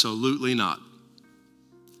 Absolutely not.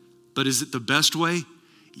 But is it the best way?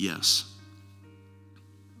 Yes.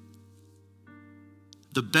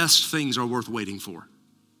 The best things are worth waiting for.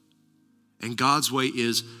 And God's way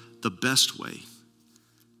is the best way.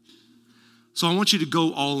 So I want you to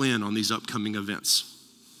go all in on these upcoming events.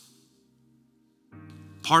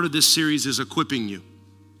 Part of this series is equipping you.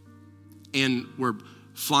 And we're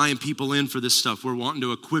flying people in for this stuff. We're wanting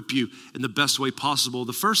to equip you in the best way possible.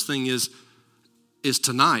 The first thing is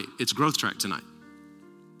tonight. It's Growth Track tonight.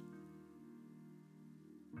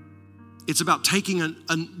 It's about taking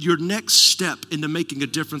your next step into making a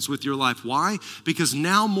difference with your life. Why? Because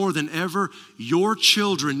now more than ever, your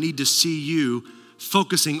children need to see you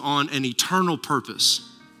focusing on an eternal purpose.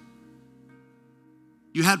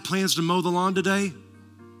 You had plans to mow the lawn today?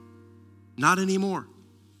 Not anymore.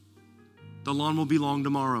 The lawn will be long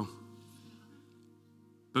tomorrow.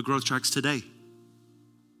 But Growth Track's today.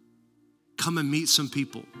 Come and meet some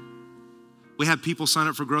people. We had people sign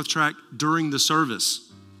up for Growth Track during the service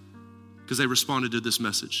because they responded to this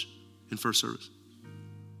message in first service.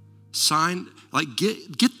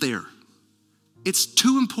 Get there. It's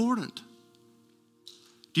too important.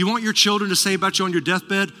 Do you want your children to say about you on your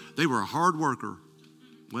deathbed, they were a hard worker?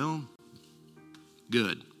 Well,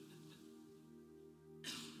 good.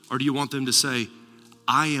 Or do you want them to say,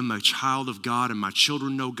 I am a child of God and my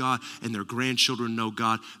children know God and their grandchildren know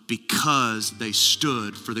God because they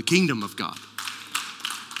stood for the kingdom of God?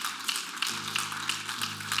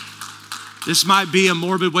 This might be a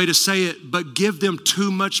morbid way to say it, but give them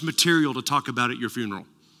too much material to talk about at your funeral.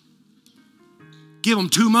 Give them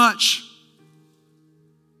too much.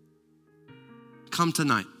 Come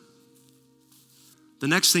tonight. The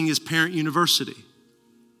next thing is Parent University.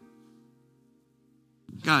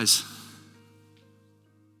 Guys,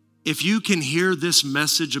 if you can hear this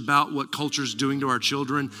message about what culture's doing to our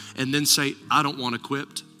children and then say, I don't want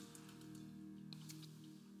equipped,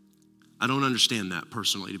 I don't understand that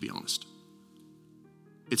personally, to be honest.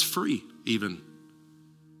 It's free, even.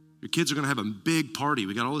 Your kids are gonna have a big party.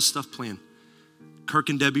 We got all this stuff planned. Kirk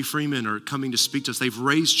and Debbie Freeman are coming to speak to us. They've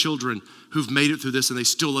raised children who've made it through this and they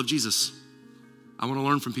still love Jesus. I wanna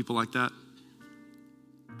learn from people like that.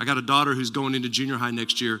 I got a daughter who's going into junior high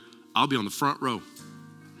next year. I'll be on the front row.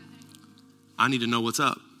 I need to know what's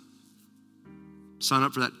up. Sign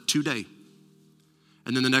up for that today.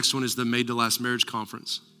 And then the next one is the Made to Last Marriage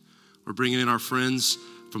Conference. We're bringing in our friends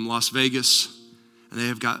from Las Vegas, and they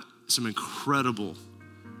have got some incredible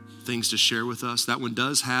things to share with us. That one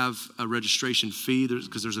does have a registration fee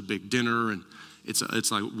because there's a big dinner, and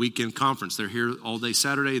it's like a weekend conference. They're here all day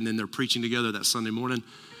Saturday, and then they're preaching together that Sunday morning.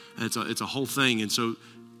 And it's a whole thing. And so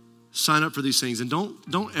sign up for these things, and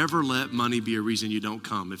don't ever let money be a reason you don't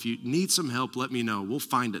come. If you need some help, let me know. We'll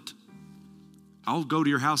find it. I'll go to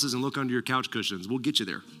your houses and look under your couch cushions. We'll get you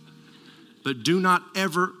there. But do not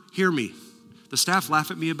ever, hear me. The staff laugh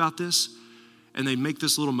at me about this, and they make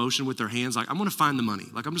this little motion with their hands like, I'm gonna find the money.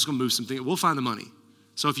 Like, I'm just gonna move something. We'll find the money.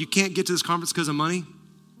 So if you can't get to this conference because of money,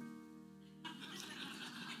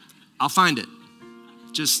 I'll find it.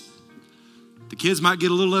 Just, the kids might get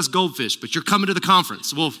a little less goldfish, but you're coming to the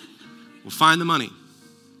conference. We'll find the money.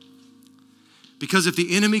 Because if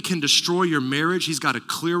the enemy can destroy your marriage, he's got a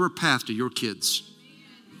clearer path to your kids.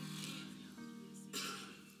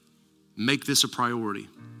 Make this a priority.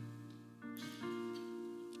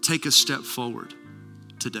 Take a step forward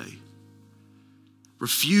today.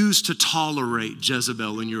 Refuse to tolerate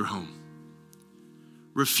Jezebel in your home.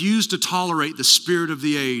 Refuse to tolerate the spirit of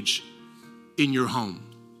the age in your home.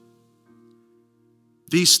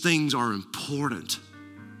 These things are important.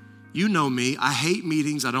 You know me, I hate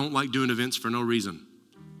meetings. I don't like doing events for no reason.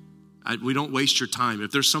 We don't waste your time.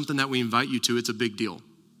 If there's something that we invite you to, it's a big deal.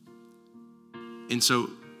 And so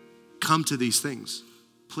come to these things,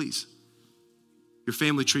 please. Your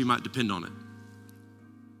family tree might depend on it.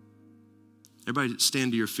 Everybody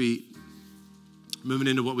stand to your feet. Moving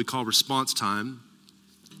into what we call response time.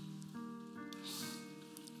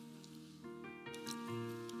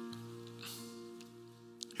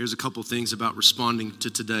 Here's a couple things about responding to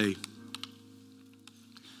today.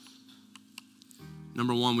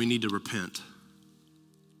 Number one, we need to repent.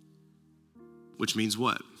 Which means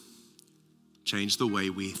what? Change the way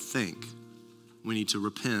we think. We need to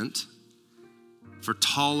repent for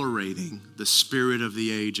tolerating the spirit of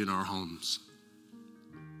the age in our homes.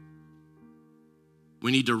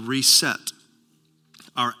 We need to reset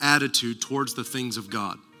our attitude towards the things of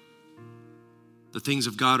God. The things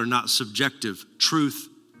of God are not subjective. Truth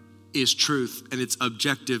is truth, and it's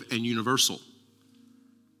objective and universal.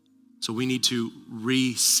 So we need to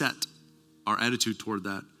reset our attitude toward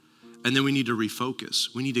that. And then we need to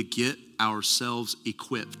refocus. We need to get ourselves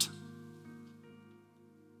equipped.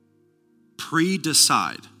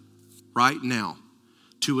 Pre-decide right now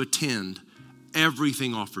to attend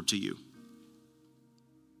everything offered to you.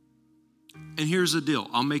 And here's the deal.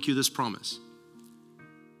 I'll make you this promise.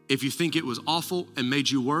 If you think it was awful and made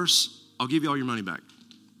you worse, I'll give you all your money back.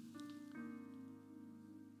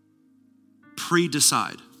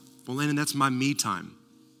 Pre-decide. Well, Landon, that's my me time.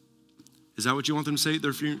 Is that what you want them to say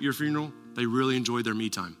at your funeral? They really enjoyed their me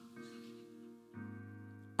time.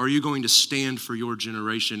 Are you going to stand for your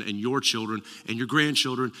generation and your children and your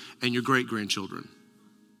grandchildren and your great-grandchildren?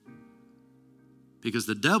 Because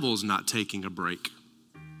the devil's not taking a break.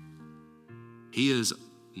 He is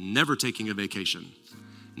never taking a vacation.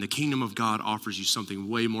 And the kingdom of God offers you something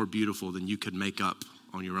way more beautiful than you could make up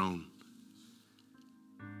on your own.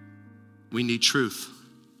 We need truth.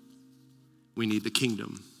 We need the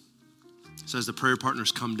kingdom. So as the prayer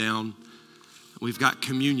partners come down, we've got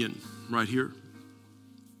communion right here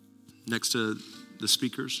next to the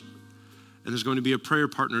speakers. And there's going to be a prayer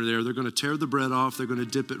partner there. They're going to tear the bread off. They're going to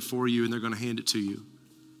dip it for you, and they're going to hand it to you.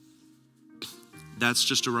 That's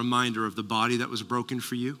just a reminder of the body that was broken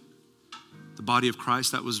for you, the body of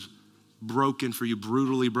Christ that was broken for you,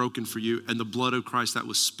 brutally broken for you, and the blood of Christ that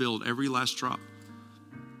was spilled, every last drop,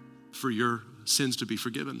 for your sins to be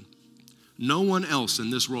forgiven. No one else in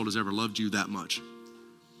this world has ever loved you that much.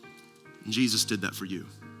 And Jesus did that for you,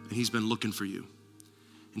 and he's been looking for you.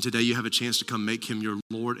 And today you have a chance to come make him your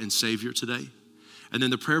Lord and Savior today. And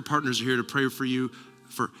then the prayer partners are here to pray for you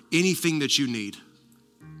for anything that you need.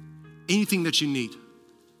 Anything that you need.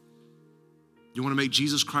 You want to make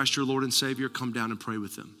Jesus Christ your Lord and Savior? Come down and pray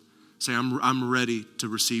with them. Say, I'm ready to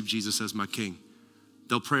receive Jesus as my King.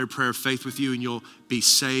 They'll pray a prayer of faith with you and you'll be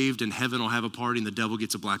saved and heaven will have a party and the devil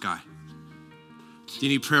gets a black eye. Do you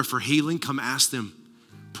need prayer for healing? Come ask them.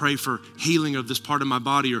 Pray for healing of this part of my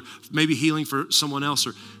body, or maybe healing for someone else,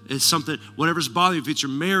 or it's something, whatever's bothering you, if it's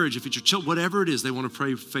your marriage, if it's your children, whatever it is, they want to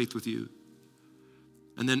pray faith with you.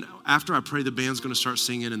 And then after I pray, the band's going to start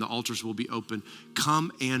singing and the altars will be open.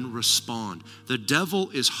 Come and respond. The devil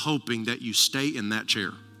is hoping that you stay in that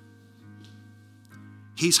chair.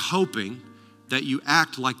 He's hoping that you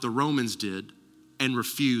act like the Romans did and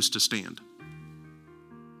refuse to stand.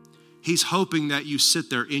 He's hoping that you sit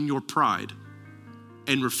there in your pride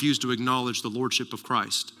and refuse to acknowledge the lordship of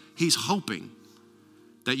Christ. He's hoping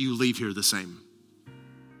that you leave here the same.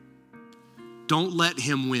 Don't let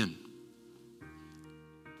him win.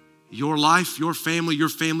 Your life, your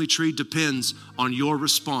family tree depends on your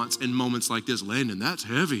response in moments like this. Landon, that's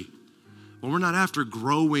heavy. Well, we're not after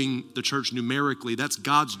growing the church numerically. That's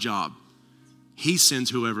God's job. He sends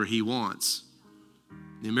whoever he wants.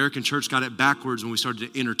 The American church got it backwards when we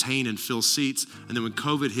started to entertain and fill seats. And then when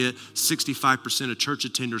COVID hit, 65% of church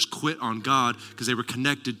attenders quit on God because they were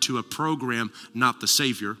connected to a program, not the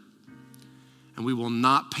Savior. And we will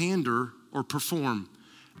not pander or perform.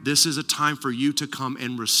 This is a time for you to come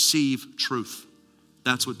and receive truth.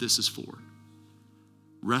 That's what this is for.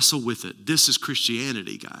 Wrestle with it. This is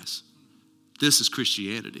Christianity, guys. This is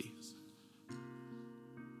Christianity.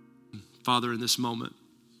 Father, in this moment,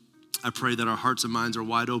 I pray that our hearts and minds are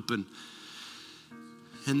wide open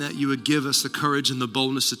and that you would give us the courage and the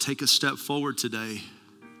boldness to take a step forward today.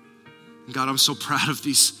 And God, I'm so proud of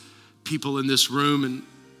these people in this room. And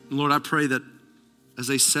Lord, I pray that as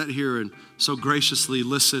they sat here and so graciously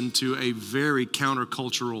listened to a very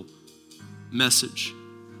countercultural message,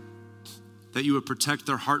 that you would protect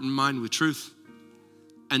their heart and mind with truth,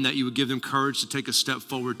 and that you would give them courage to take a step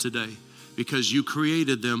forward today because you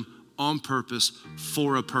created them on purpose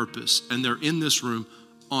for a purpose, and they're in this room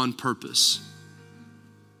on purpose.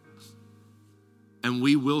 And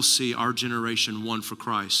we will see our generation won for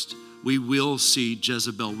Christ. We will see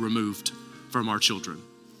Jezebel removed from our children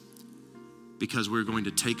because we're going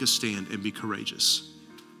to take a stand and be courageous.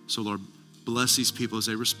 So Lord, bless these people as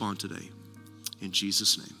they respond today. In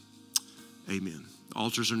Jesus' name, amen. The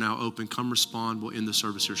altars are now open. Come respond. We'll end the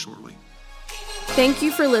service here shortly. Thank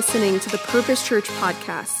you for listening to the Purpose Church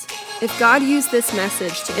podcast. If God used this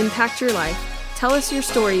message to impact your life, tell us your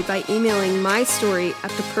story by emailing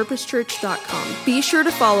mystory@thepurposechurch.com. Be sure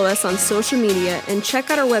to follow us on social media and check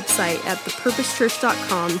out our website at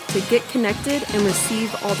thepurposechurch.com to get connected and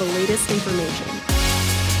receive all the latest information.